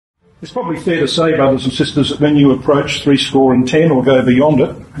It's probably fair to say, brothers and sisters, that when you approach 70 or go beyond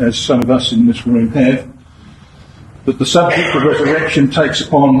it, as some of us in this room have, that the subject of resurrection takes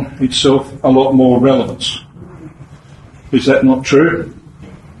upon itself a lot more relevance. Is that not true?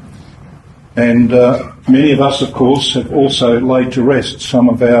 And many of us, of course, have also laid to rest some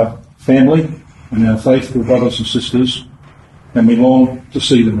of our family and our faithful brothers and sisters, and we long to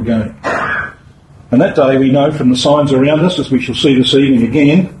see them again. And that day, we know from the signs around us, as we shall see this evening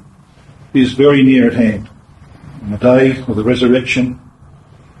again, is very near at hand. And the day of the resurrection,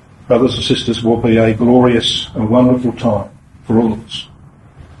 brothers and sisters, will be a glorious and wonderful time for all of us.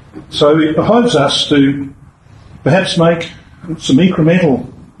 So it behoves us to perhaps make some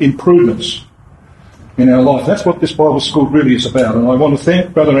incremental improvements in our life. That's what this Bible school really is about. And I want to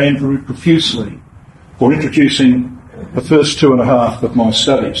thank Brother Andrew profusely for introducing the first 2.5 of my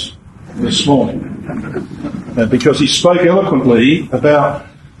studies this morning, because he spoke eloquently about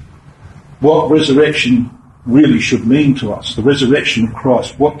what resurrection really should mean to us. The resurrection of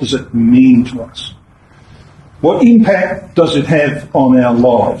Christ, what does it mean to us? What impact does it have on our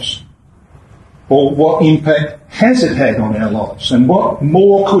lives? Or what impact has it had on our lives? And what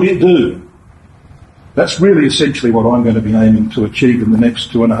more could it do? That's really essentially what I'm going to be aiming to achieve in the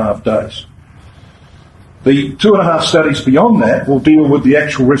next 2.5 days. The 2.5 studies beyond that will deal with the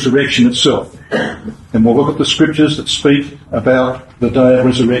actual resurrection itself. And we'll look at the scriptures that speak about the day of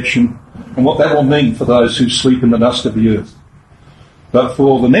resurrection and what that will mean for those who sleep in the dust of the earth. But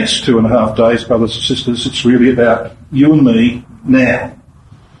for the next 2.5 days, brothers and sisters, it's really about you and me now.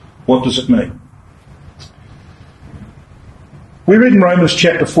 What does it mean? We read in Romans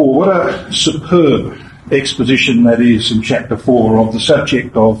chapter 4, what a superb exposition that is in chapter 4 of the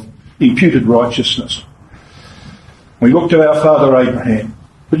subject of imputed righteousness. We look to our father Abraham.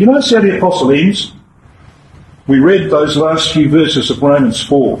 But you notice how the apostle ends? We read those last few verses of Romans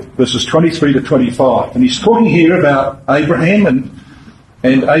 4, verses 23 to 25, and he's talking here about Abraham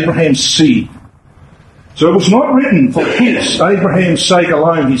and Abraham's seed. So it was not written for his, Abraham's sake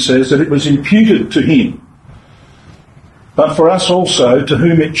alone, he says, that it was imputed to him, but for us also, to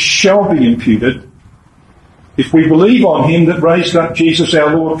whom it shall be imputed, if we believe on him that raised up Jesus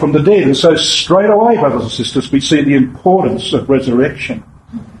our Lord from the dead. And so straight away, brothers and sisters, we see the importance of resurrection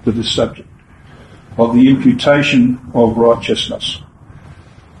to this subject, of the imputation of righteousness,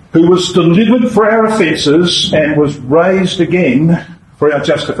 who was delivered for our offences and was raised again for our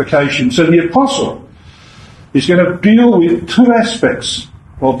justification. So the apostle is going to deal with two aspects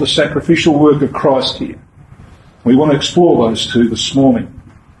of the sacrificial work of Christ here. We want to explore those two this morning.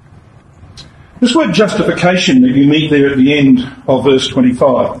 This word justification that you meet there at the end of verse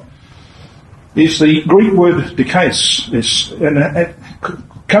 25 is the Greek word dikais, and it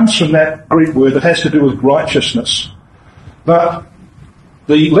comes from that Greek word that has to do with righteousness. But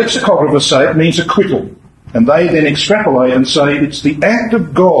the lexicographers say it means acquittal, and they then extrapolate and say it's the act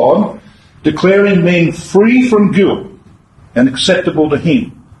of God declaring men free from guilt and acceptable to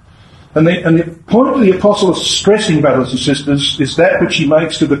him. And the point that the apostle is stressing, brothers and sisters, is that which he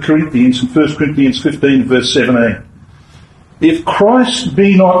makes to the Corinthians in 1 Corinthians 15, verse 17. If Christ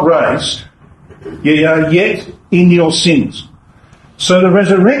be not raised, ye are yet in your sins. So the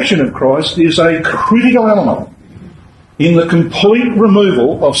resurrection of Christ is a critical element in the complete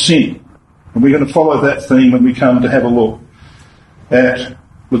removal of sin. And we're going to follow that theme when we come to have a look at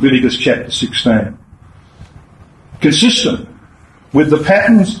Leviticus chapter 16. Consistent with the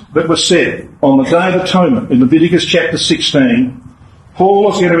patterns that were set on the Day of Atonement in Leviticus chapter 16,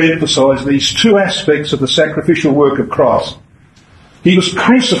 Paul is going to emphasise these two aspects of the sacrificial work of Christ. He was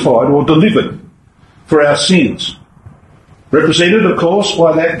crucified or delivered for our sins, represented, of course,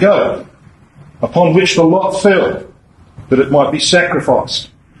 by that goat upon which the lot fell, that it might be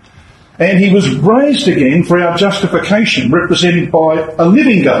sacrificed. And he was raised again for our justification, represented by a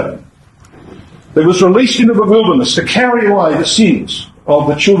living goat that was released into the wilderness to carry away the sins of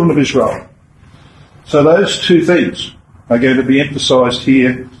the children of Israel. So those two things are going to be emphasised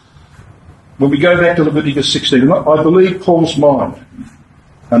here when we go back to Leviticus 16. And I believe Paul's mind,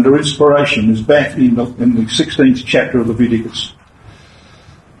 under inspiration, is back in the 16th chapter of Leviticus.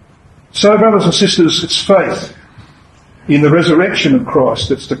 So, brothers and sisters, it's faith in the resurrection of Christ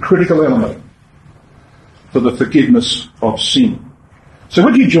that's the critical element for the forgiveness of sin. So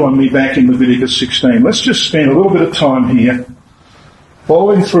would you join me back in Leviticus 16? Let's just spend a little bit of time here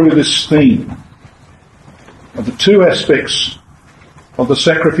following through this theme of the two aspects of the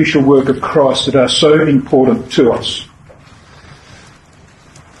sacrificial work of Christ that are so important to us.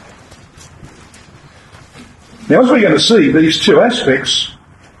 Now, as we're going to see, these two aspects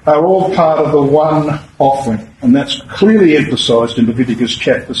are all part of the one offering. And that's clearly emphasised in Leviticus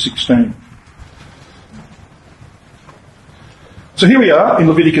chapter 16. So here we are in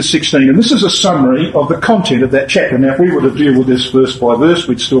Leviticus 16, and this is a summary of the content of that chapter. Now, if we were to deal with this verse by verse,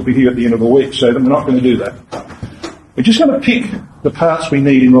 we'd still be here at the end of the week, so we're not going to do that. We're just going to pick the parts we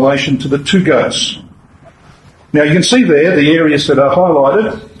need in relation to the two goats. Now, you can see there the areas that are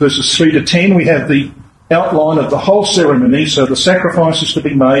highlighted, verses 3 to 10. We have the outline of the whole ceremony, so the sacrifices to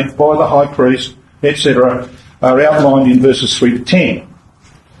be made by the high priest, etc., are outlined in verses 3 to 10.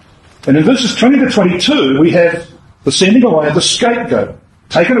 And in verses 20 to 22, we have the sending away of the scapegoat,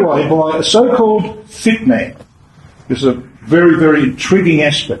 taken away by a so-called fit man. This is a very, very intriguing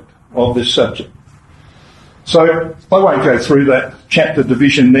aspect of this subject. So I won't go through that chapter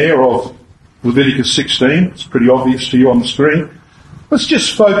division there of Leviticus 16. It's pretty obvious to you on the screen. Let's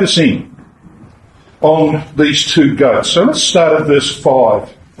just focus in on these two goats. So let's start at verse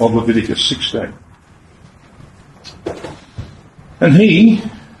 5 of Leviticus 16. And he,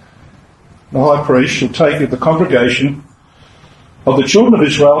 the high priest, shall take of the congregation of the children of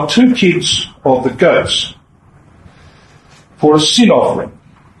Israel 2 kids of the goats for a sin offering,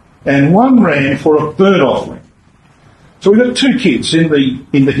 and 1 ram for a burnt offering. So we've got 2 kids in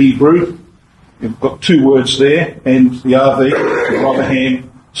the Hebrew. We've got 2 words there, and the RV, the other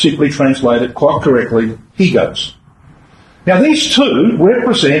hand, simply translated quite correctly, he-goats. Now these 2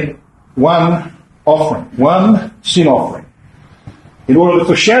 represent 1 offering, 1 sin offering, in order to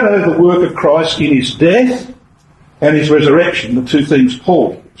foreshadow the work of Christ in his death and his resurrection, the 2 things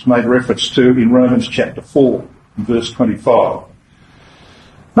Paul has made reference to in Romans chapter 4, verse 25.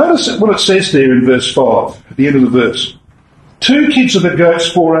 Notice what it says there in verse 5, at the end of the verse. 2 kids of the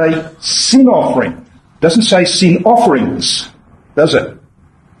goats for a sin offering. It doesn't say sin offerings, does it?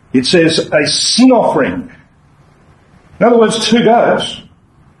 It says a sin offering. In other words, 2 goats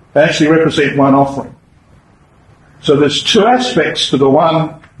actually represent 1 offering. So there's 2 aspects to the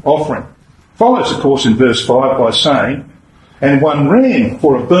 1 offering. Follows, of course, in verse 5 by saying, and 1 ram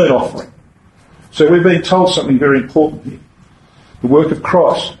for a burnt offering. So we've been told something very important here. The work of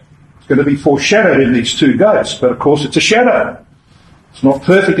Christ is going to be foreshadowed in these 2 goats, but of course it's a shadow. It's not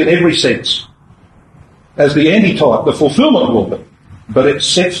perfect in every sense, as the antitype, the fulfilment will be, but it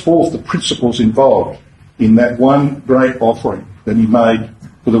sets forth the principles involved in that 1 great offering that he made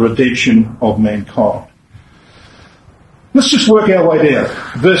for the redemption of mankind. Let's just work our way down.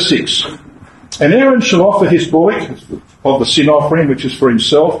 Verse 6. And Aaron shall offer his bullock of the sin offering, which is for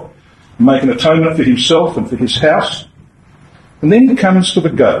himself, and make an atonement for himself and for his house. And then he comes to the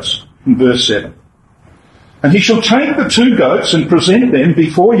goats in verse 7. And he shall take the 2 goats and present them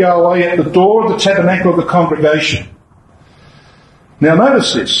before Yahweh at the door of the tabernacle of the congregation. Now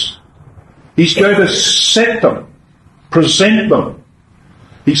notice this. He's going to set them, present them.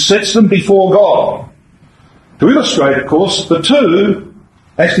 He sets them before God. To illustrate, of course, the 2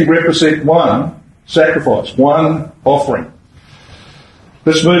 actually represent 1 sacrifice, 1 offering.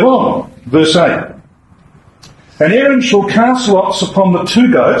 Let's move on. Verse 8. And Aaron shall cast lots upon the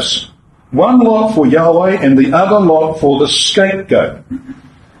 2 goats, 1 lot for Yahweh and the other lot for the scapegoat.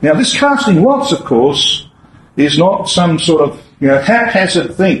 Now this casting lots, of course, is not some sort of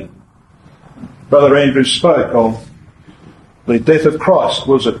haphazard thing. Brother Andrew spoke of the death of Christ.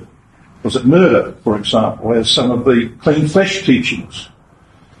 Was it murder, for example, as some of the clean flesh teachings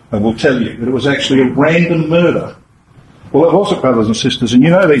will tell you, that it was actually a random murder. Well, it wasn't, brothers and sisters, and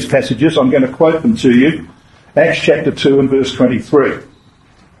you know these passages. I'm going to quote them to you. Acts chapter 2 and verse 23.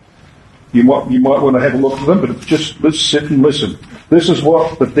 You might want to have a look at them, but just let's sit and listen. This is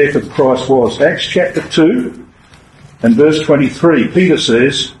what the death of Christ was. Acts chapter 2 and verse 23. Peter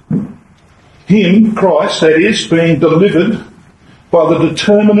says, him, Christ, that is, being delivered by the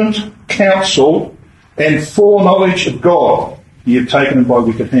determinate counsel and foreknowledge of God, ye have taken him by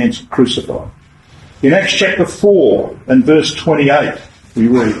wicked hands and crucified. In Acts chapter 4 and verse 28, we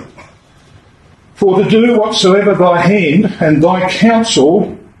read, for to do whatsoever thy hand and thy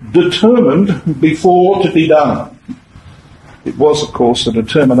counsel determined before to be done. It was, of course, the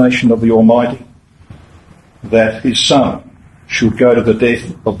determination of the Almighty that his Son should go to the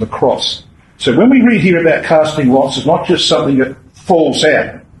death of the cross. So when we read here about casting lots, it's not just something that falls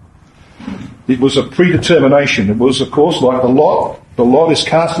out. It was a predetermination. It was, of course, like the lot. The lot is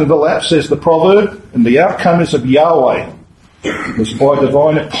cast into the lap, says the proverb, and the outcome is of Yahweh. It was by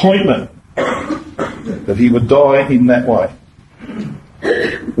divine appointment that he would die in that way.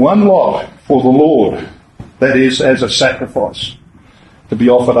 1 lot for the Lord, that is, as a sacrifice to be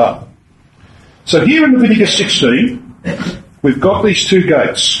offered up. So here in Leviticus 16, we've got these 2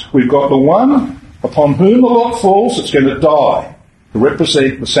 goats. We've got the one upon whom the lot falls that's going to die, to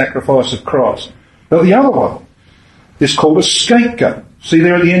represent the sacrifice of Christ. Now the other one is called a scapegoat. See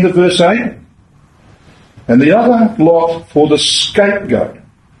there at the end of verse 8? And the other lot for the scapegoat,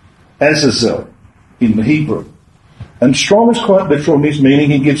 Azazel in the Hebrew. And Strong is quite literal in his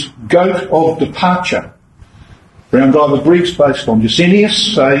meaning. He gives goat of departure. Brown Diver Briggs, based on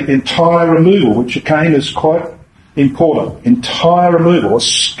Jusinius, say entire removal, which again is quite important. Entire removal, a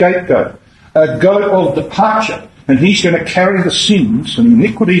scapegoat, a goat of departure. And he's going to carry the sins and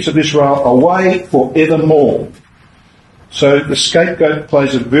iniquities of Israel away forevermore. So the scapegoat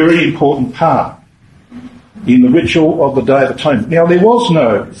plays a very important part in the ritual of the Day of Atonement. Now, there was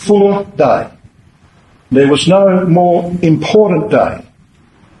no fuller day. There was no more important day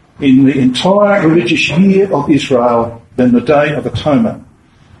in the entire religious year of Israel than the Day of Atonement.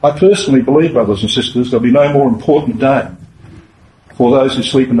 I personally believe, brothers and sisters, there'll be no more important day for those who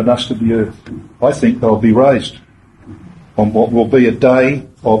sleep in the dust of the earth. I think they'll be raised on what will be a Day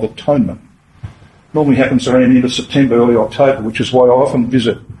of Atonement. Normally happens around the end of September, early October, which is why I often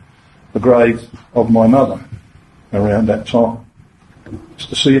visit the grave of my mother around that time, just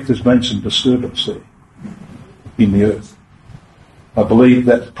to see if there's been some disturbance there in the earth. I believe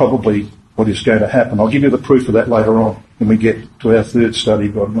that's probably what is going to happen. I'll give you the proof of that later on when we get to our third study,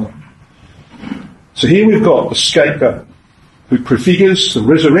 God willing. So here we've got the scapegoat who prefigures the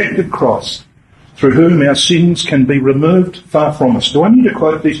resurrected Christ, through whom our sins can be removed far from us. Do I need to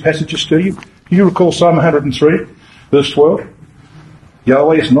quote these passages to you? Do you recall Psalm 103, verse 12?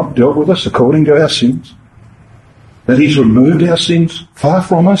 Yahweh has not dealt with us according to our sins, that he's removed our sins far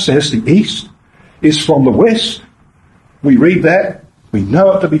from us as the east is from the west. We read that. We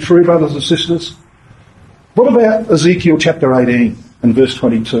know it to be true, brothers and sisters. What about Ezekiel chapter 18 and verse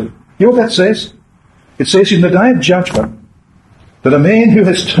 22? You know what that says? It says, in the day of judgment, that a man who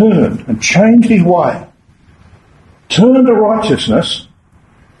has turned and changed his way, turned to righteousness,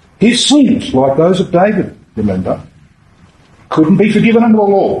 his sins, like those of David, remember, couldn't be forgiven under the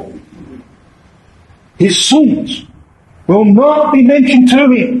law. His sins will not be mentioned to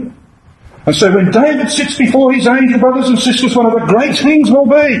him. And so when David sits before his angel, brothers and sisters, one of the great things will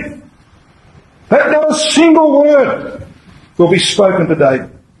be that not a single word will be spoken to David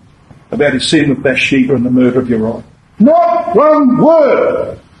about his sin with Bathsheba and the murder of Uriah. Not one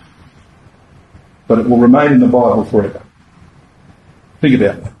word. But it will remain in the Bible forever. Think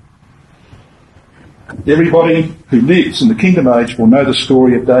about that. Everybody who lives in the kingdom age will know the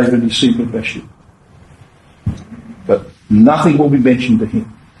story of David and his sin with Bathsheba. But nothing will be mentioned to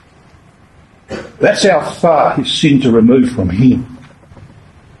him. That's how far his sins are removed from him.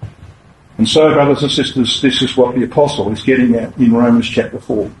 And so, brothers and sisters, this is what the apostle is getting at in Romans chapter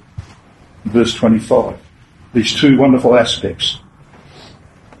 4, verse 25. These two wonderful aspects.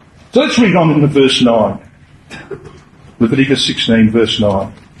 So let's read on into verse 9. Leviticus 16, verse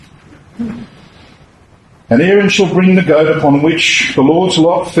 9. And Aaron shall bring the goat upon which the Lord's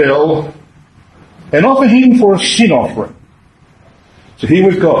lot fell and offer him for a sin offering. So here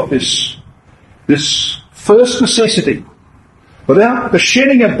we've got this first necessity. Without the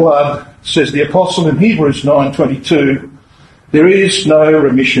shedding of blood, says the apostle in Hebrews 9:22, there is no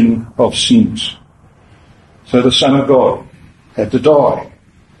remission of sins. So the Son of God had to die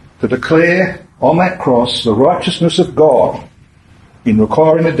to declare on that cross the righteousness of God in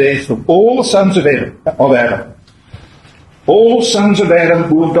requiring the death of all the sons of Adam. All sons of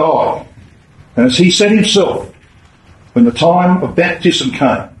Adam will die. And as he said himself, when the time of baptism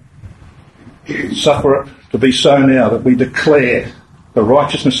came, suffer it to be so now that we declare the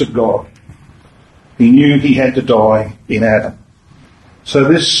righteousness of God. He knew he had to die in Adam. So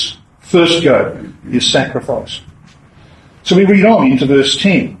this first goat is sacrificed. So we read on into verse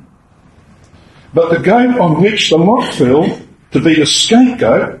 10. But the goat on which the lot fell to be the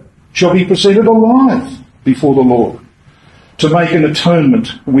scapegoat shall be presented alive before the Lord to make an atonement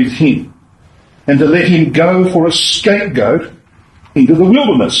with him and to let him go for a scapegoat into the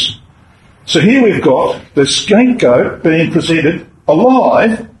wilderness. So here we've got the scapegoat being presented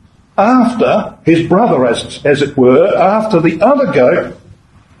alive after his brother, as it were, after the other goat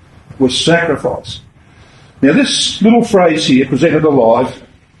was sacrificed. Now this little phrase here, presented alive,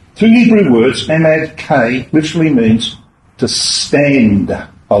 two Hebrew words, amad k, literally means to stand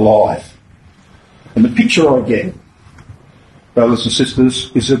alive. And the picture I get, brothers and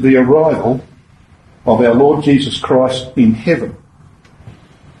sisters, is of the arrival of our Lord Jesus Christ in heaven,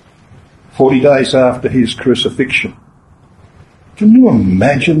 40 days after his crucifixion. Can you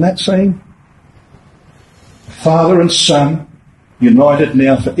imagine that scene? Father and Son, united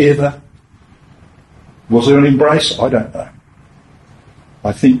now forever. Was there an embrace? I don't know.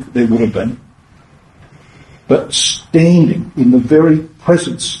 I think there would have been. But standing in the very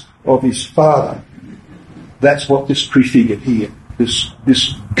presence of his Father That's what this prefigured here.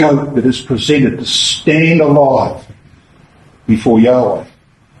 This goat that is presented to stand alive before Yahweh.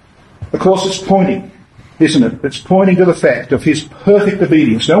 Of course, it's pointing, isn't it? It's pointing to the fact of his perfect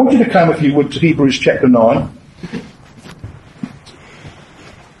obedience. Now, I want you to come, if you would, to Hebrews chapter 9.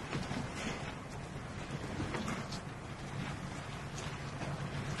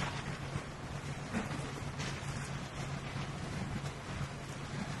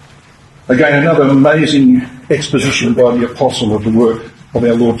 Again, another amazing exposition by the apostle of the work of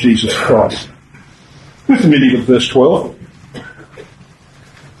our Lord Jesus Christ. We're familiar with verse 12.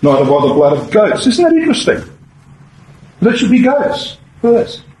 Neither by the blood of goats. Isn't that interesting? That should be goats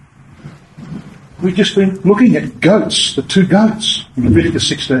first. We've just been looking at goats, the two goats in Leviticus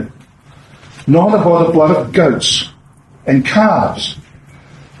 16. Neither by the blood of goats and calves,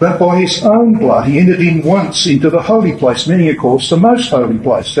 but by his own blood he entered in once into the holy place, meaning, of course, the most holy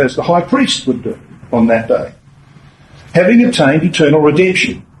place, as the high priest would do on that day, having obtained eternal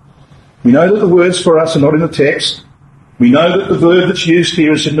redemption. We know that the words for us are not in the text. We know that the verb that's used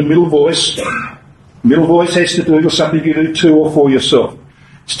here is in the middle voice. Middle voice has to do with something you do to or for yourself.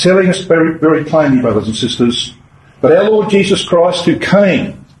 It's telling us very, very plainly, brothers and sisters, that our Lord Jesus Christ, who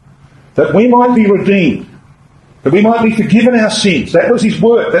came that we might be redeemed, that we might be forgiven our sins. That was his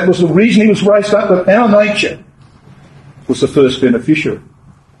work. That was the reason he was raised up, that our nature was the first beneficiary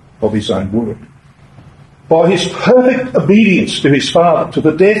of his own work. By his perfect obedience to his Father, to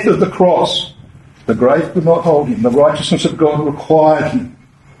the death of the cross, the grave could not hold him. The righteousness of God required him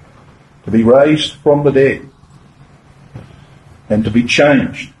to be raised from the dead and to be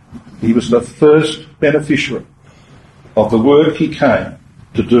changed. He was the first beneficiary of the work he came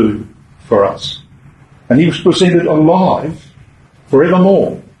to do for us. And he was presented alive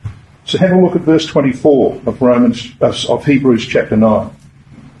forevermore. So have a look at verse 24 of Hebrews chapter 9.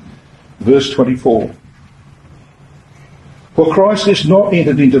 Verse 24. For Christ is not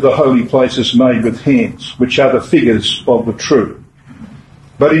entered into the holy places made with hands, which are the figures of the true,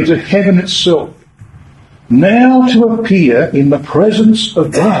 but into heaven itself, now to appear in the presence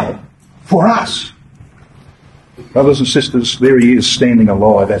of God for us. Brothers and sisters, there he is standing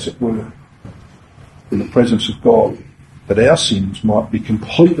alive, as it were, in the presence of God, that our sins might be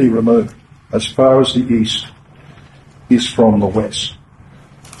completely removed as far as the east is from the west.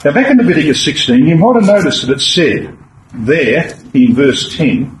 Now back in Leviticus 16, you might have noticed that it said there in verse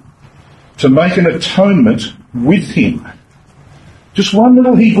 10, to make an atonement with him. Just one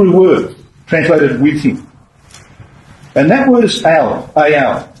little Hebrew word translated with him. And that word is al,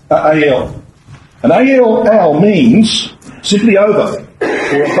 A-L. And A-L means simply over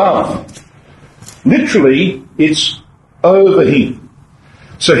or above. Literally, it's over him.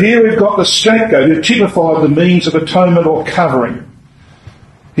 So here we've got the scapegoat who typified the means of atonement or covering.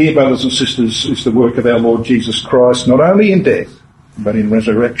 Here, brothers and sisters, is the work of our Lord Jesus Christ, not only in death, but in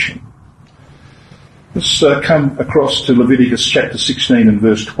resurrection. Let's come across to Leviticus chapter 16 and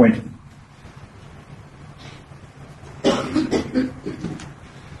verse 20.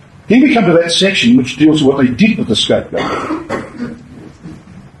 Here we come to that section which deals with what they did with the scapegoat.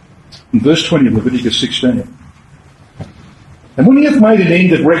 In verse 20 of Leviticus 16. And when he hath made an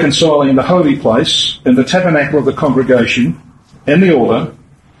end of reconciling the holy place and the tabernacle of the congregation and the altar,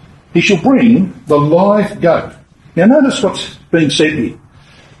 he shall bring the live goat. Now notice what's being said here.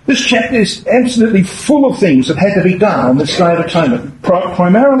 This chapter is absolutely full of things that had to be done on this day of atonement,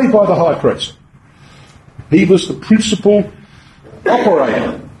 primarily by the high priest. He was the principal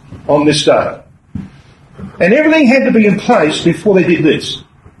operator on this day. And everything had to be in place before they did this,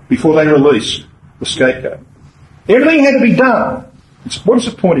 before they released the scapegoat. Everything had to be done. What is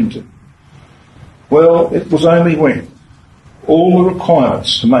it pointing to? Well, it was only when all the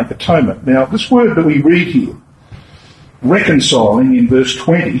requirements to make atonement. Now, this word that we read here, reconciling in verse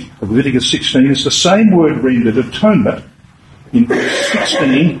 20 of Leviticus 16, is the same word rendered atonement in verse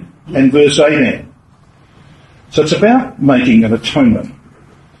 16 and verse 18. So it's about making an atonement.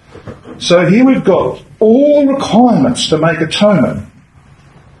 So here we've got all requirements to make atonement.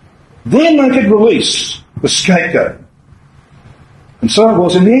 Then they could release the scapegoat. And so it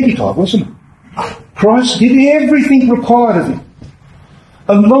was in the antitype, wasn't it? Christ did everything required of him.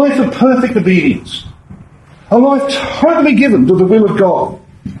 A life of perfect obedience. A life totally given to the will of God.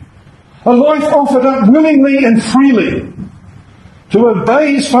 A life offered up willingly and freely to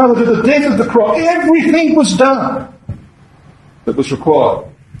obey his Father to the death of the cross. Everything was done that was required.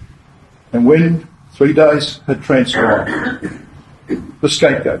 And when 3 days had transpired, the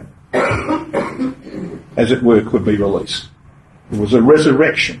scapegoat, as it were, could be released. It was a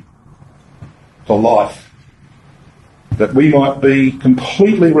resurrection to life that we might be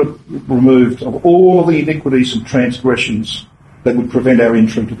completely removed of all of the iniquities and transgressions that would prevent our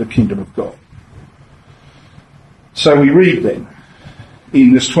entry into the kingdom of God. So we read then,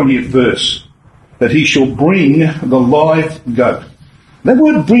 in this 20th verse, that he shall bring the live goat. That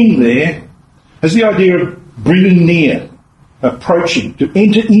word bring there has the idea of bringing near, approaching, to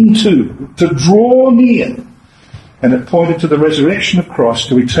enter into, to draw near. And it pointed to the resurrection of Christ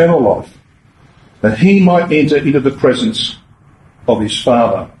to eternal life, that he might enter into the presence of his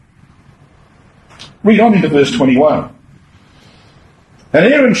Father. Read on into verse 21. And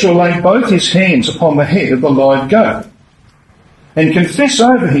Aaron shall lay both his hands upon the head of the live goat, and confess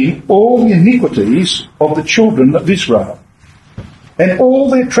over him all the iniquities of the children of Israel, and all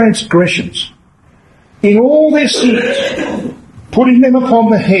their transgressions, in all their sins, putting them upon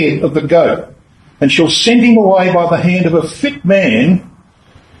the head of the goat, and shall send him away by the hand of a fit man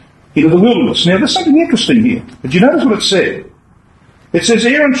into the wilderness. Now, there's something interesting here. Did you notice what it said? It says,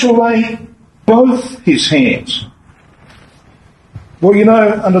 Aaron shall lay both his hands. Well, you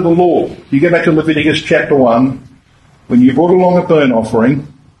know, under the law, you go back to Leviticus chapter 1, when you brought along a burnt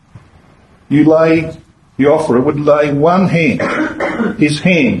offering, the offerer would lay one hand, his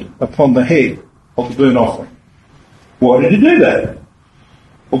hand, upon the head of the burnt offering. Why did he do that?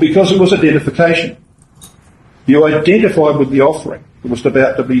 Well, because it was identification. You identified with the offering that was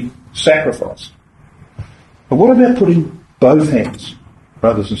about to be sacrificed. But what about putting both hands,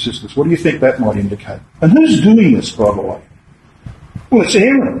 brothers and sisters? What do you think that might indicate? And who's doing this, by the way? Well, it's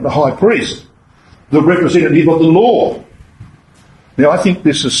Aaron, the high priest, the representative of the law. Now, I think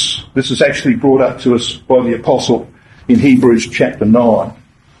this is actually brought up to us by the apostle in Hebrews chapter 9.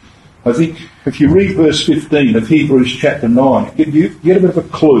 I think if you read verse 15 of Hebrews chapter 9, you get a bit of a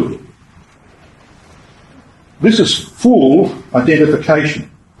clue. This is full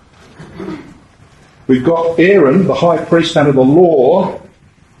identification. We've got Aaron, the high priest under the law,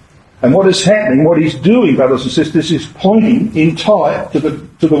 and what is happening, what he's doing, brothers and sisters, is pointing in type to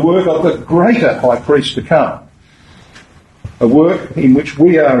the work of the greater high priest to come. A work in which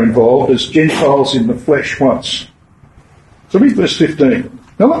we are involved as Gentiles in the flesh once. So read verse 15.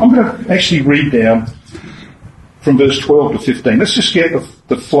 Now I'm going to actually read down from verse 12 to 15. Let's just get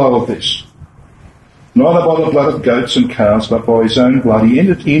the flow of this. Neither by the blood of goats and calves, but by his own blood he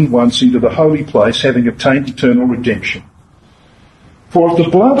entered in once into the holy place, having obtained eternal redemption. For if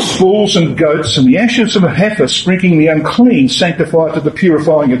the blood of bulls and goats and the ashes of a heifer sprinkling the unclean sanctify to the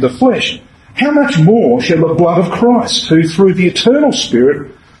purifying of the flesh, how much more shall the blood of Christ, who through the eternal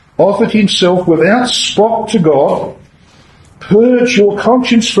Spirit offered himself without spot to God, purge your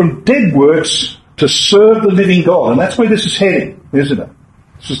conscience from dead works to serve the living God? And that's where this is heading, isn't it?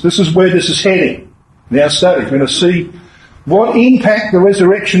 This is where this is heading in our study. We're going to see what impact the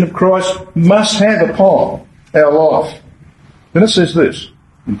resurrection of Christ must have upon our life. Then it says this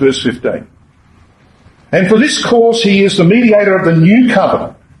in verse 15. And for this cause he is the mediator of the new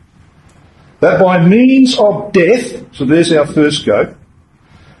covenant, that by means of death, so there's our first goat,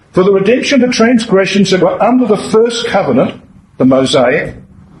 for the redemption of transgressions that were under the first covenant, the Mosaic,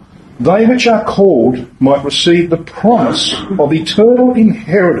 they which are called might receive the promise of eternal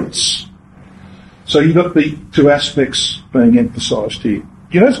inheritance. So you've got the two aspects being emphasised here. Do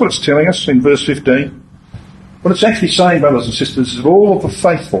you notice what it's telling us in verse 15? What it's actually saying, brothers and sisters, is that all of the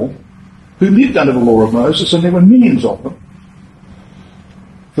faithful who lived under the law of Moses, and there were millions of them,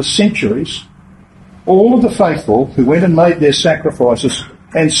 for centuries, all of the faithful who went and made their sacrifices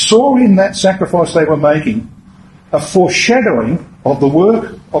and saw in that sacrifice they were making a foreshadowing of the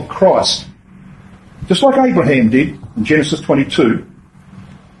work of Christ. Just like Abraham did in Genesis 22,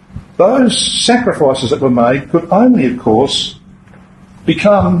 those sacrifices that were made could only, of course,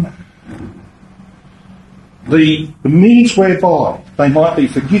 become the means whereby they might be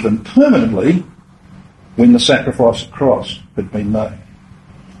forgiven permanently when the sacrifice of Christ had been made.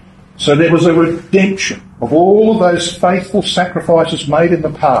 So there was a redemption of all of those faithful sacrifices made in the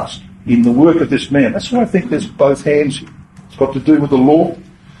past in the work of this man. That's why I think there's both hands here. It's got to do with the law.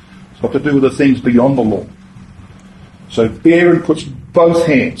 It's got to do with the things beyond the law. So Aaron puts both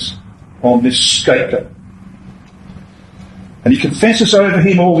hands on this scapegoat. And he confesses over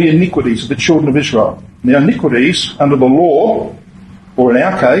him all the iniquities of the children of Israel. Now, iniquities under the law, or in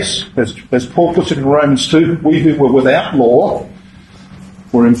our case, as Paul puts it in Romans 2, we who were without law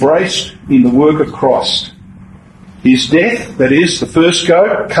were embraced in the work of Christ. His death, that is, the first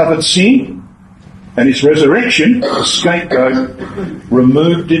goat, covered sin, and his resurrection, the scapegoat,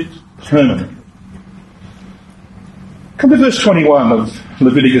 removed it permanently. Come to verse 21 of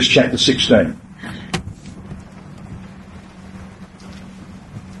Leviticus chapter 16.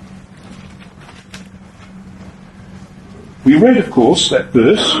 read, of course, that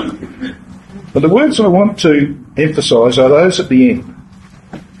verse, but the words I want to emphasise are those at the end.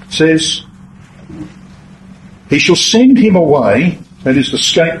 It says, he shall send him away, that is the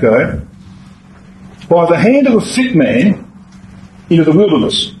scapegoat, by the hand of a fit man into the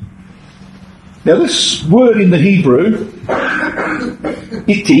wilderness. Now this word in the Hebrew,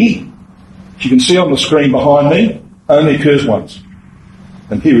 iti, which you can see on the screen behind me, only occurs once.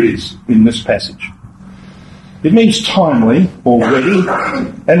 And here it is in this passage. It means timely or ready,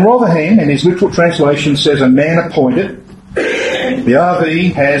 and Rotherham in his literal translation says a man appointed. The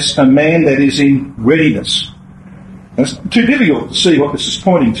RV has a man that is in readiness. And it's too difficult to see what this is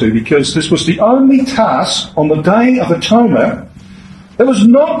pointing to, because this was the only task on the Day of Atonement that was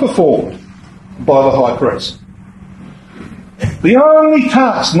not performed by the high priest. The only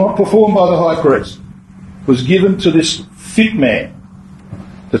task not performed by the high priest was given to this fit man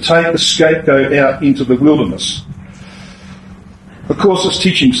to take the scapegoat out into the wilderness. Of course, it's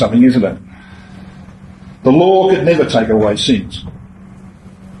teaching something, isn't it? The law could never take away sins.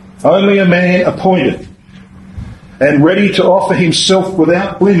 Only a man appointed and ready to offer himself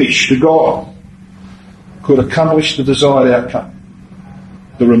without blemish to God could accomplish the desired outcome,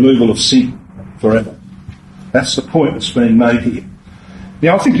 the removal of sin forever. That's the point that's being made here.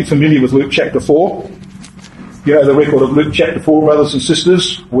 Now, I think you're familiar with Luke chapter 4. You know the record of Luke chapter 4, brothers and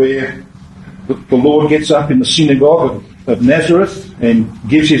sisters, where the Lord gets up in the synagogue of Nazareth and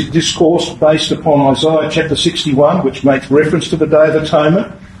gives his discourse based upon Isaiah chapter 61, which makes reference to the Day of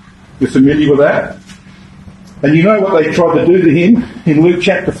Atonement. You're familiar with that? And you know what they tried to do to him in Luke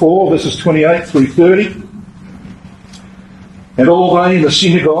chapter 4, verses 28 through 30. And all they in the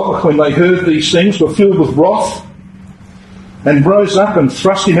synagogue, when they heard these things, were filled with wrath, and rose up and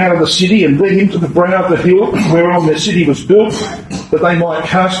thrust him out of the city and led him to the brow of the hill whereon their city was built, that they might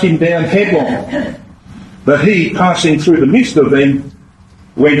cast him down headlong. But he, passing through the midst of them,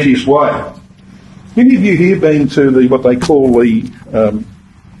 went his way. Any of you here been to the what they call the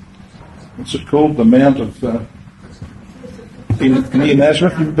what's it called? The Mount of near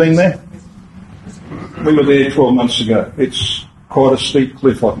Nazareth? You've been there? We were there 12 months ago. It's quite a steep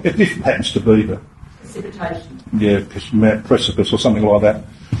cliff. If it happens to be the Precipitation. Yeah, Mount Precipice or something like that.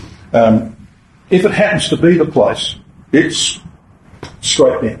 If it happens to be the place, it's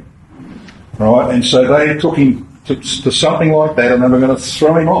straight down. Right? And so they took him to something like that, and they were going to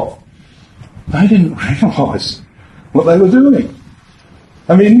throw him off. They didn't realise what they were doing.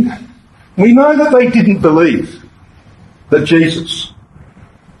 I mean, we know that they didn't believe that Jesus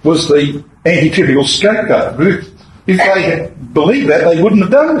was the anti-trivial scapegoat. If they had believed that, they wouldn't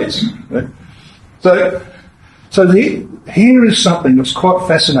have done this. So here is something that's quite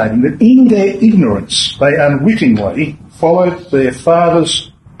fascinating, that in their ignorance they unwittingly followed their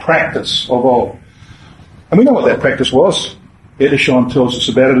father's practice of old. And we know what that practice was. Edishon tells us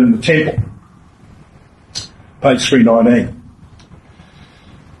about it in the temple. Page 319.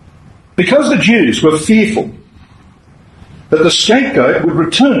 Because the Jews were fearful that the scapegoat would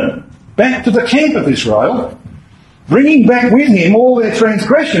return back to the camp of Israel, bringing back with him all their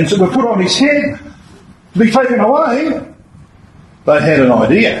transgressions that were put on his head to be taken away, they had an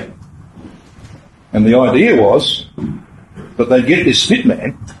idea. And the idea was that they'd get this fit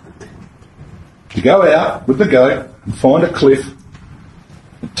man to go out with the goat and find a cliff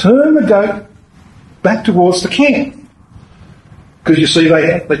and turn the goat back towards the camp. Because you see,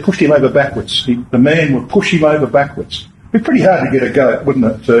 they pushed him over backwards. The man would push him over backwards. It'd be pretty hard to get a goat, wouldn't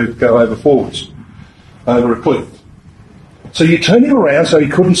it, to go over forwards, over a cliff. So you turn him around so he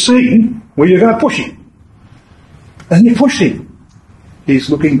couldn't see where you're going to push him. And you push him. He's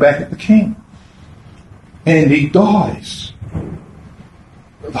looking back at the camp. And he dies.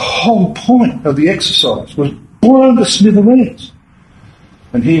 The whole point of the exercise was blown to smithereens.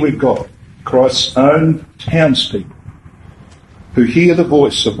 And here we've got Christ's own townspeople who hear the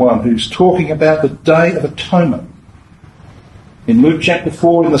voice of one who's talking about the Day of Atonement in Luke chapter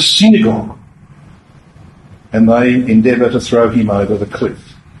 4 in the synagogue, and they endeavour to throw him over the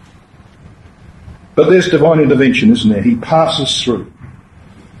cliff. But there's divine intervention, isn't there? He passes through.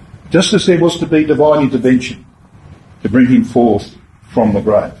 Just as there was to be divine intervention to bring him forth from the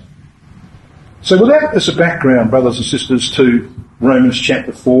grave. So with that as a background, brothers and sisters, to Romans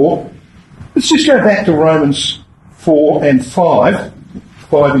chapter 4, let's just go back to Romans 4 and 5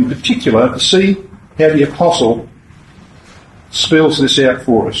 in particular, to see how the apostle spells this out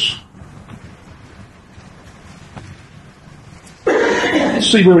for us.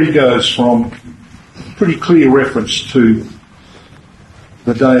 Let's see where he goes from pretty clear reference to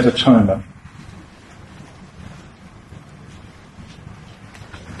the Day of Atonement.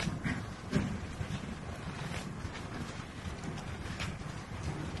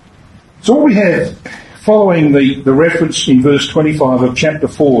 So what we have, following the reference in verse 25 of chapter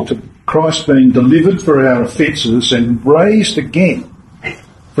 4 to Christ being delivered for our offences and raised again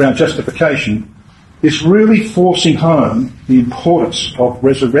for our justification, is really forcing home the importance of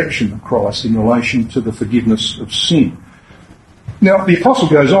resurrection of Christ in relation to the forgiveness of sin. Now, the apostle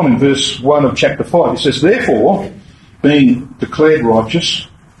goes on in verse 1 of chapter 5. He says, therefore, being declared righteous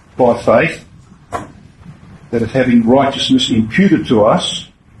by faith, that is having righteousness imputed to us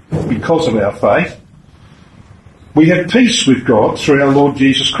because of our faith, we have peace with God through our Lord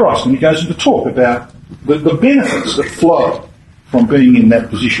Jesus Christ. And he goes into talk about the benefits that flow from being in that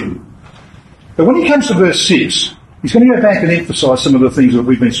position. But when he comes to verse 6, he's going to go back and emphasise some of the things that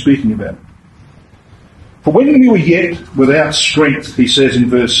we've been speaking about. For when we were yet without strength, he says in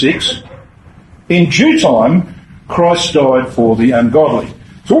verse 6, in due time Christ died for the ungodly.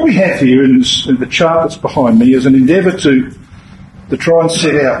 So what we have here in the chart that's behind me is an endeavour to try and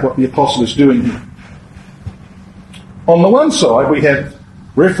set out what the apostle is doing here. On the one side we have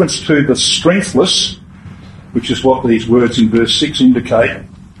reference to the strengthless, which is what these words in verse 6 indicate.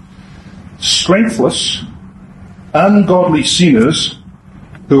 Strengthless, ungodly sinners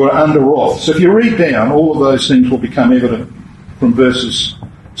who are under wrath. So if you read down, all of those things will become evident from verses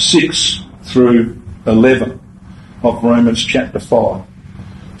 6 through 11 of Romans chapter 5.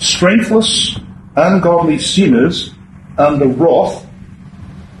 Strengthless, ungodly sinners under wrath.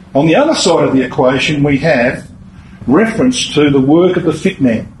 On the other side of the equation we have reference to the work of the fit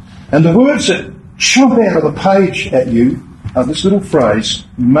man. And the words that jump out of the page at you are this little phrase,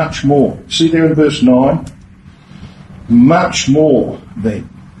 much more. See there in verse 9? Much more then.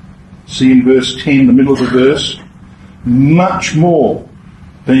 See in verse 10, the middle of the verse? Much more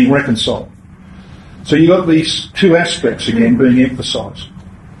being reconciled. So you've got these two aspects again being emphasised.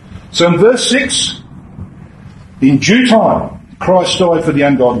 So in verse 6, in due time, Christ died for the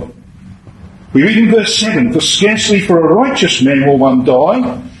ungodly. We read in verse 7, for scarcely for a righteous man will one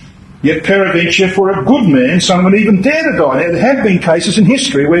die, yet peradventure for a good man some would even dare to die. Now, there have been cases in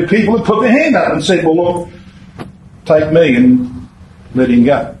history where people have put their hand up and said, well, look, take me and let him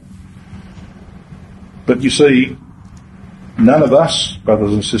go. But you see, none of us,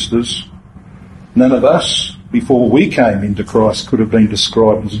 brothers and sisters, none of us, before we came into Christ, could have been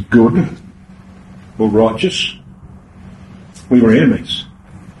described as good or righteous. We were enemies.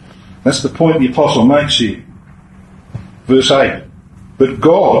 That's the point the apostle makes here. Verse 8, but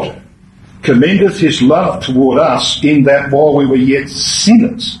God commendeth his love toward us in that while we were yet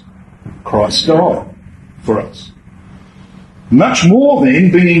sinners, Christ died for us. Much more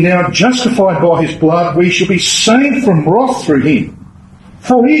then, being now justified by his blood, we shall be saved from wrath through him.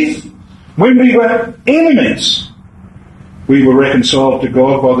 For if, when we were enemies, we were reconciled to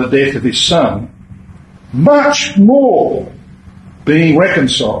God by the death of his Son, much more, being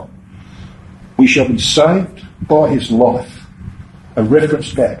reconciled, we shall be saved by his life. A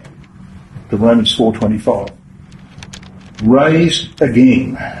reference back to Romans 4:25. Raised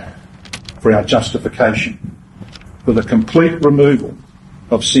again for our justification, for the complete removal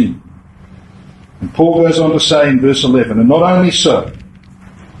of sin. And Paul goes on to say in verse 11, and not only so,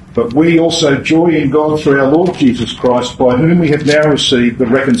 but we also joy in God through our Lord Jesus Christ, by whom we have now received the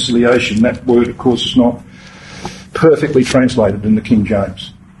reconciliation. That word, of course, is not perfectly translated in the King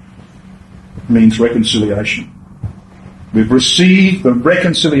James. It means reconciliation. We've received the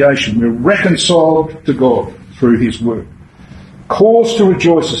reconciliation. We're reconciled to God through his word. Cause to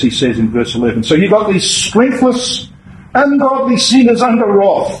rejoice, as he says in verse 11. So you've got these strengthless, ungodly sinners under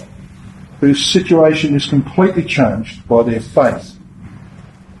wrath, whose situation is completely changed by their faith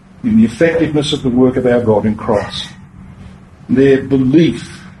in the effectiveness of the work of our God in Christ. Their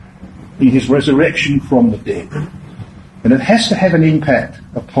belief in his resurrection from the dead. And it has to have an impact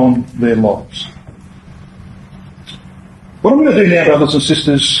upon their lives. What I'm going to do now, brothers and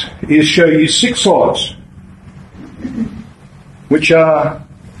sisters, is show you 6 slides, which are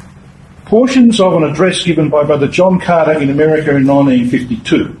portions of an address given by Brother John Carter in America in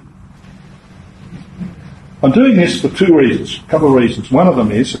 1952. I'm doing this for 2 reasons, a couple of reasons. One of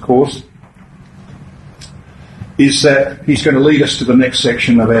them is, of course, is that he's going to lead us to the next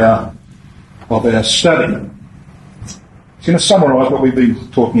section of our study. He's going to summarise what we've been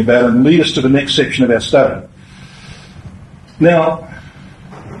talking about and lead us to the next section of our study. Now,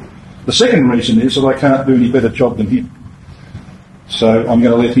 the second reason is that I can't do any better job than him. So I'm going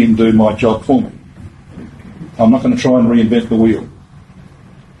to let him do my job for me. I'm not going to try and reinvent the wheel.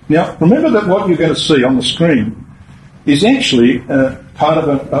 Now, remember that what you're going to see on the screen is actually part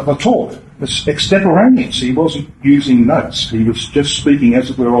of a talk. It's extemporaneous. He wasn't using notes. He was just speaking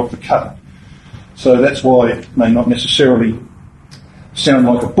as it were off the cuff. So that's why it may not necessarily sound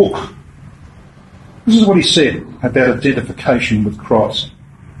like a book This is what he said about identification with Christ.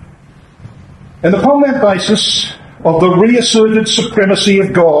 And upon that basis of the reasserted supremacy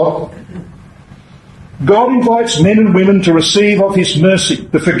of God, God invites men and women to receive of his mercy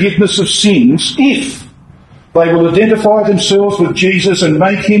the forgiveness of sins if they will identify themselves with Jesus and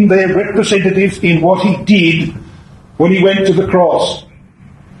make him their representative in what he did when he went to the cross.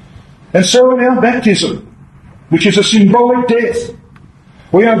 And so in our baptism, which is a symbolic death,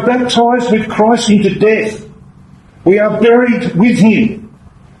 we are baptised with Christ into death. We are buried with him.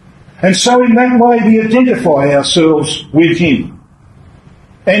 And so in that way we identify ourselves with him.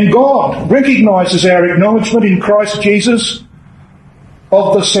 And God recognises our acknowledgement in Christ Jesus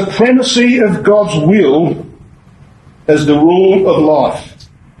of the supremacy of God's will as the rule of life.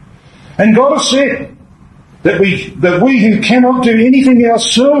 And God has said that we who cannot do anything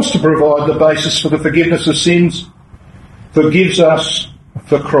ourselves to provide the basis for the forgiveness of sins, forgives us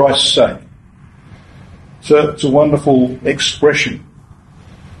for Christ's sake. So it's a wonderful expression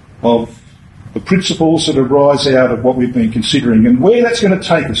of the principles that arise out of what we've been considering and where that's going to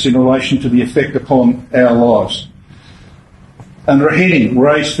take us in relation to the effect upon our lives. Under a heading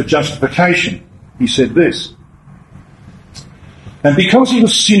raised for justification, he said this: and because he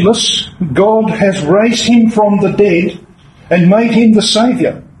was sinless, God has raised him from the dead and made him the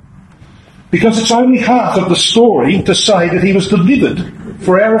Saviour. Because it's only half of the story to say that he was delivered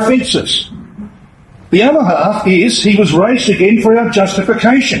for our offences. The other half is he was raised again for our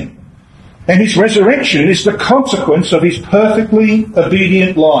justification. And his resurrection is the consequence of his perfectly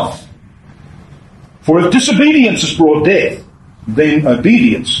obedient life. For if disobedience has brought death, then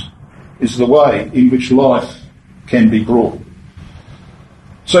obedience is the way in which life can be brought.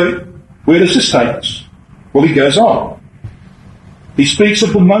 So, where does this take us? Well, he goes on. He speaks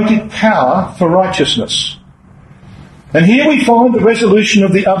of the motive power for righteousness. And here we find the resolution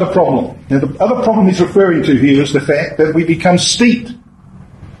of the other problem. Now, the other problem he's referring to here is the fact that we become steeped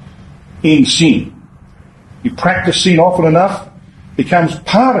in sin. You practice sin often enough, it becomes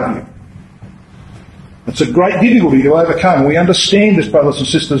part of you. It's a great difficulty to overcome. We understand this, brothers and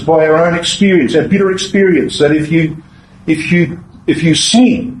sisters, by our own experience, our bitter experience, that if you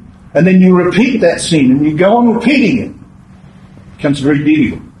sin and then you repeat that sin and you go on repeating it, it becomes very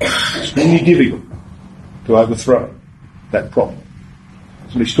difficult. It's really difficult to overthrow that problem.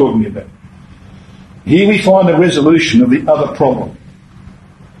 That's what he's talking about. Here we find the resolution of the other problem.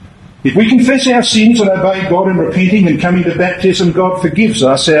 If we confess our sins and obey God in repenting and coming to baptism, God forgives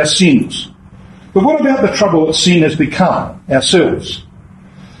us our sins. But what about the trouble that sin has become ourselves?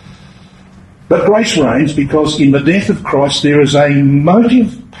 But grace reigns because in the death of Christ there is a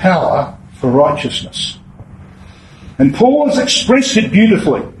motive power for righteousness. And Paul has expressed it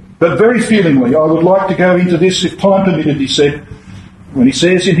beautifully, but very feelingly. I would like to go into this if time permitted, he said, when he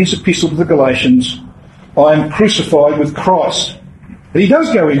says in his epistle to the Galatians, I am crucified with Christ. And he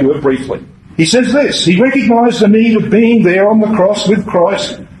does go into it briefly. He says this: he recognised the need of being there on the cross with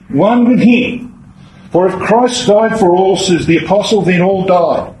Christ, one with him. For if Christ died for all, says the apostle, then all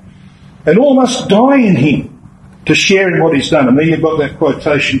died. And all must die in him to share in what he's done. And then you've got that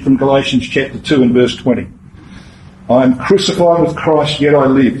quotation from Galatians chapter 2 and verse 20. I am crucified with Christ, yet I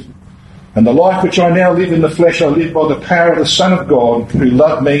live. And the life which I now live in the flesh, I live by the power of the Son of God, who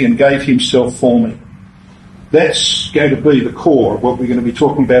loved me and gave himself for me. That's going to be the core of what we're going to be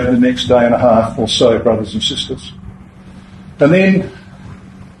talking about in the next day and a half or so, brothers and sisters. And then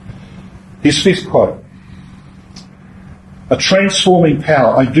his fifth quote: a transforming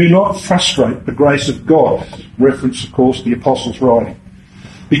power. I do not frustrate the grace of God. Reference, of course, the apostles' writing.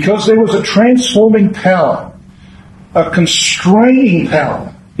 Because there was a transforming power, a constraining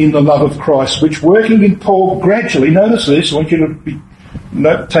power in the love of Christ, which working in Paul gradually, notice this, I want you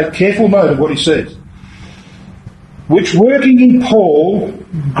to take careful note of what he says, which working in Paul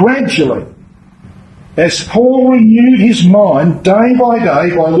gradually, as Paul renewed his mind day by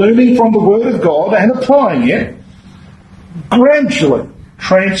day by learning from the Word of God and applying it, gradually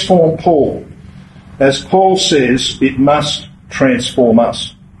transformed Paul. As Paul says, it must transform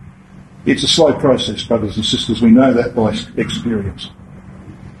us. It's a slow process, brothers and sisters. We know that by experience.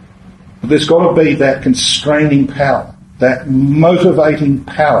 But there's got to be that constraining power, that motivating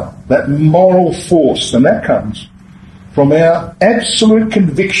power, that moral force, and that comes from our absolute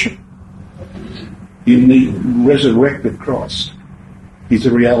conviction in the resurrected Christ. He's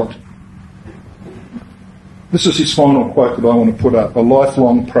a reality. This is his final quote that I want to put up: a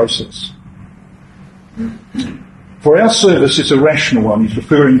lifelong process. For our service, it's a rational one. He's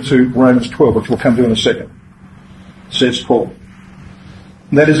referring to Romans 12, which we'll come to in a second, says Paul.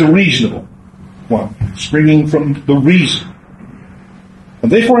 And that is a reasonable one, springing from the reason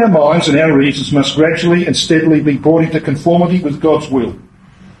And therefore our minds and our reasons must gradually and steadily be brought into conformity with God's will.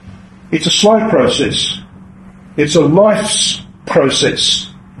 It's a slow process. It's a life's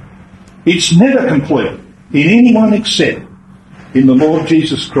process. It's never complete in anyone except in the Lord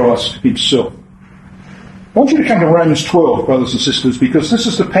Jesus Christ himself. I want you to come to Romans 12, brothers and sisters, because this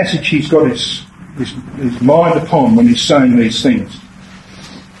is the passage he's got his mind upon when he's saying these things.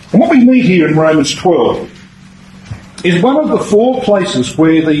 And what we meet here in Romans 12 is one of the four places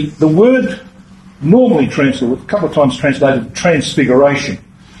where the word normally translated, a couple of times translated transfiguration,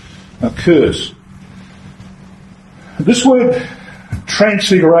 occurs. This word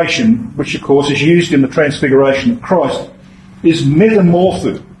transfiguration, which of course is used in the transfiguration of Christ, is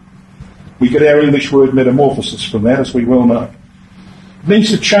metamorpho. We get our English word metamorphosis from that, as we well know. It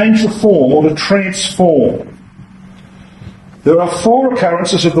means to change the form or to transform. There are four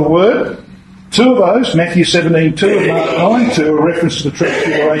occurrences of the word. Two of those, Matthew 17:2 and Mark 9:2, are reference to the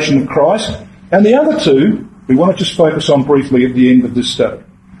transfiguration of Christ. And the other two, we want to just focus on briefly at the end of this study.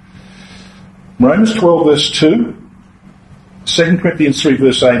 Romans 12 verse 2, 2 Corinthians 3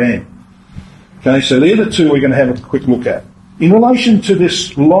 verse 18. Okay, so they're the two we're going to have a quick look at. In relation to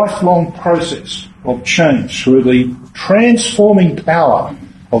this lifelong process of change through the transforming power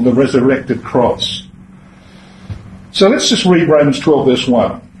of the resurrected Christ. So let's just read Romans 12 verse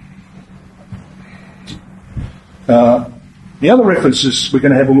 1. The other references we're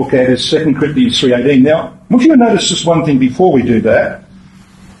going to have a look at is 2 Corinthians 3:18. Now, I want you to notice just one thing before we do that.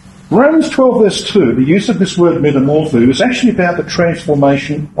 Romans 12 verse 2, the use of this word metamorpho, is actually about the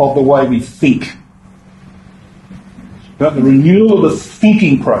transformation of the way we think. It's about the renewal of the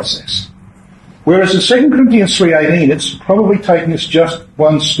thinking process. Whereas in 2 Corinthians 3:18, it's probably taking us just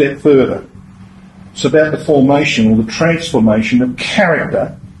one step further. It's about the formation or the transformation of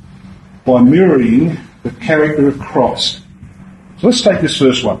character by mirroring the character of Christ. So let's take this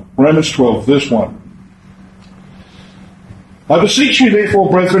first one, Romans 12 verse 1. I beseech you therefore,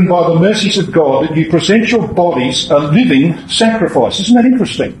 brethren, by the mercies of God, that you present your bodies a living sacrifice. Isn't that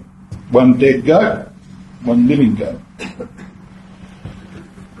interesting? One dead goat, one living goat.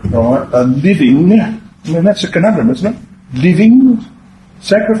 All right, a living, I mean that's a conundrum, isn't it? Living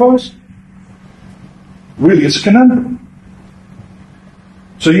sacrifice? Really, it's a conundrum.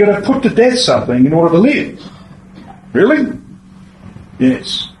 So you've got to put to death something in order to live. Really?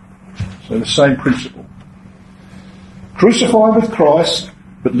 Yes. So the same principle. Crucified with Christ,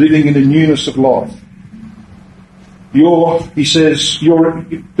 but living in the newness of life. He says,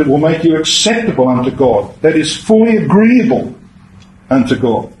 that will make you acceptable unto God. That is fully agreeable unto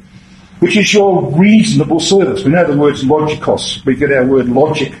God. Which is your reasonable service. We know the word's logikos. We get our word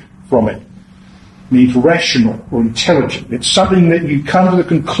logic from it. It means rational or intelligent. It's something that you come to the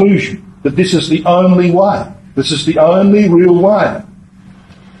conclusion that this is the only way. This is the only real way.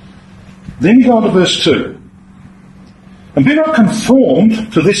 Then you go on to verse 2. And be not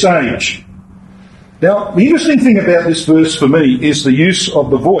conformed to this age. Now, the interesting thing about this verse for me is the use of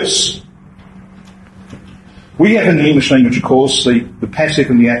the voice. We have in the English language, of course, the passive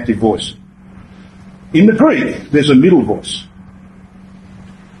and the active voice. In the Greek, there's a middle voice.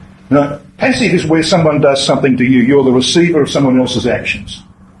 Now, passive is where someone does something to you. You're the receiver of someone else's actions.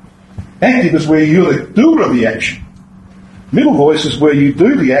 Active is where you're the doer of the action. Middle voice is where you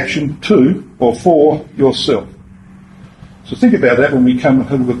do the action to or for yourself. So think about that when we come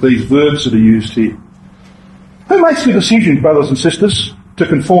and look at these verbs that are used here. Who makes the decision, brothers and sisters, to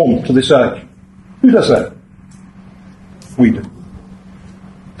conform to this age? Who does that? We do.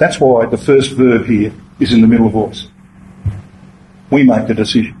 That's why the first verb here is in the middle voice. We make the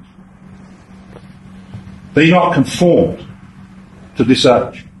decision. Be not conformed to this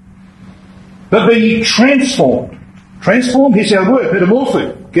age, but be ye transformed. Transformed, here's our word,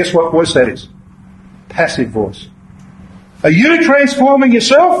 metamorpho. Guess what voice that is? Passive voice. Are you transforming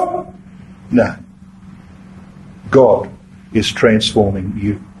yourself? No. God is transforming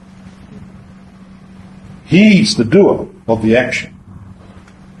you. He's the doer of the action.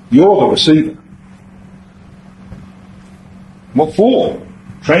 You're the receiver. What for?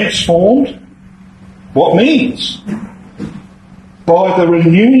 Transformed? What means? By the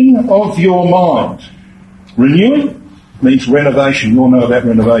renewing of your mind. Renewing means renovation. You all know about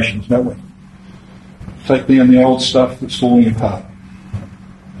renovations, don't we? Take down the old stuff that's falling apart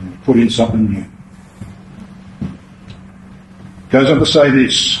and put in something new. Goes on to say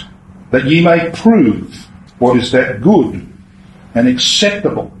this, that ye may prove what is that good and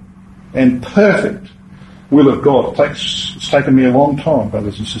acceptable and perfect will of God. It's taken me a long time,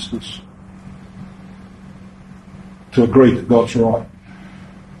 brothers and sisters, to agree that God's right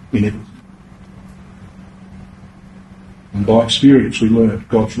in it. And by experience we learn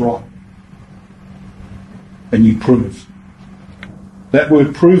God's right. And you prove. That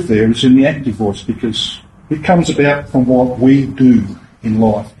word prove there is in the active voice because it comes about from what we do in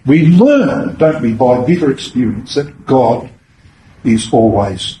life. We learn, don't we, by bitter experience that God is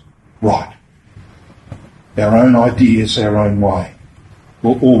always right. Our own ideas, our own way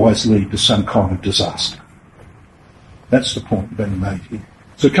will always lead to some kind of disaster. That's the point being made here.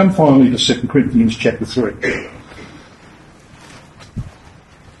 So come finally to 2 Corinthians chapter 3.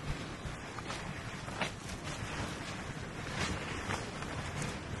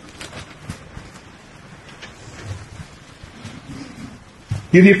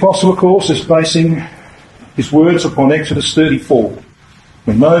 Here the apostle, of course, is basing his words upon Exodus 34.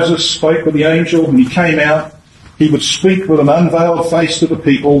 When Moses spoke with the angel and he came out, he would speak with an unveiled face to the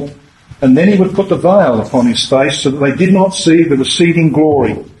people, and then he would put the veil upon his face so that they did not see the receding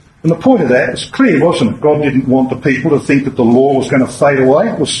glory. And the point of that was clear, wasn't it? God didn't want the people to think that the law was going to fade away.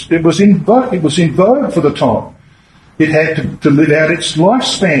 It was in vogue for the time. It had to live out its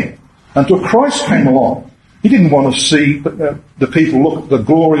lifespan until Christ came along. He didn't want to see the people look at the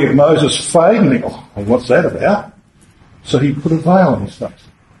glory of Moses fade and think, oh, what's that about? So he put a veil on his face.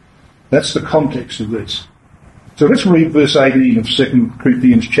 That's the context of this. So let's read verse 18 of 2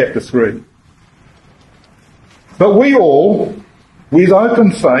 Corinthians chapter 3. But we all, with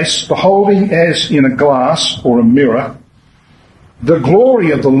open face, beholding as in a glass or a mirror, the glory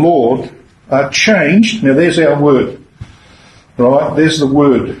of the Lord, are changed. Now there's our word. Right? There's the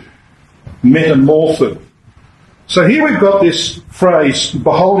word. Metamorpho. So here we've got this phrase,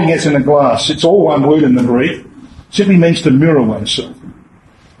 beholding as in a glass. It's all one word in the Greek. It simply means to mirror oneself.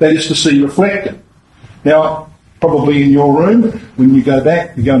 That is to see reflected. Now, probably in your room, when you go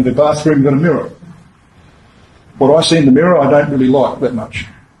back, you go into the bathroom, you've got a mirror. What I see in the mirror, I don't really like that much.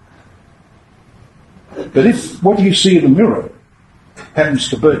 But if what you see in the mirror happens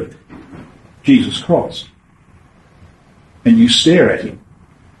to be Jesus Christ, and you stare at him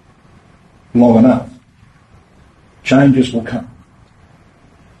long enough, changes will come.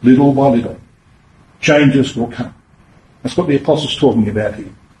 Little by little. Changes will come. That's what the apostle's talking about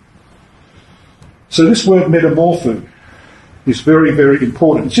here. So this word metamorpho is very, very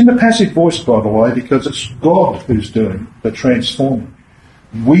important. It's in the passive voice, by the way, because it's God who's doing the transforming.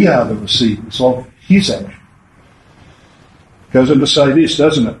 We are the receivers of his action. Goes on to say this,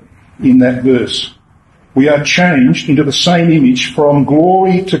 doesn't it, in that verse? We are changed into the same image from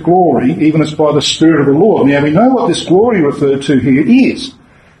glory to glory, even as by the Spirit of the Lord. Now we know what this glory referred to here is.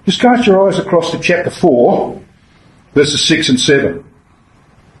 Just cast your eyes across to chapter 4, verses 6 and 7.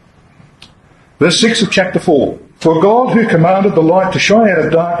 Verse 6 of chapter 4. For God, who commanded the light to shine out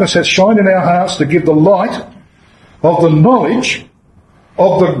of darkness, has shined in our hearts to give the light of the knowledge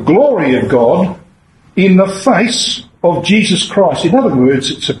of the glory of God in the face of Jesus Christ. In other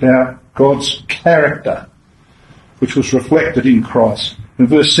words, it's about God's character, which was reflected in Christ. And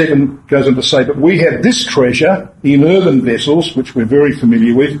verse 7 goes on to say, but we have this treasure in earthen vessels, which we're very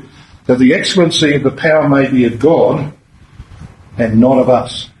familiar with, that the excellency of the power may be of God and not of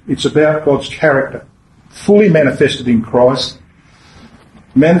us. It's about God's character, fully manifested in Christ,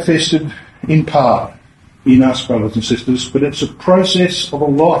 manifested in part in us, brothers and sisters, but it's a process of a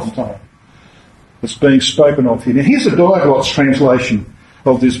lifetime that's being spoken of here. Now here's a Diaglot's translation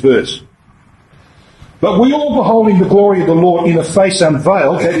of this verse. But we all beholding the glory of the Lord in a face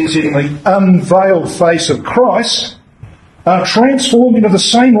unveiled, that is in the unveiled face of Christ, are transformed into the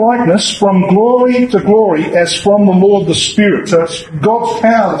same likeness from glory to glory as from the Lord the Spirit. So it's God's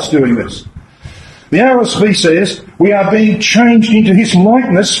power that's doing this. The RSV says, we are being changed into his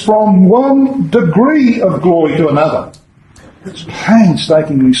likeness from one degree of glory to another. It's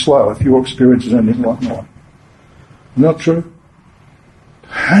painstakingly slow if your experience is anything like mine. Not true?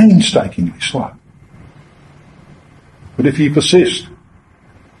 Painstakingly slow. But if you persist,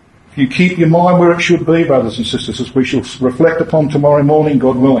 if you keep your mind where it should be, brothers and sisters, as we shall reflect upon tomorrow morning,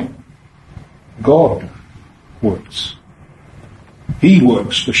 God willing, God works. He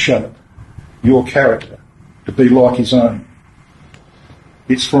works to shape your character to be like his own.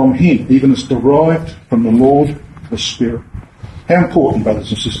 It's from him, even as derived from the Lord, the Spirit. How important,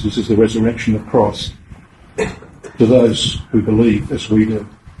 brothers and sisters, is the resurrection of Christ to those who believe as we do?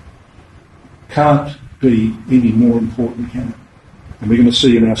 Can't be any more important, can it? And we're going to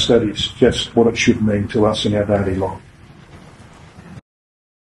see in our studies just what it should mean to us in our daily life.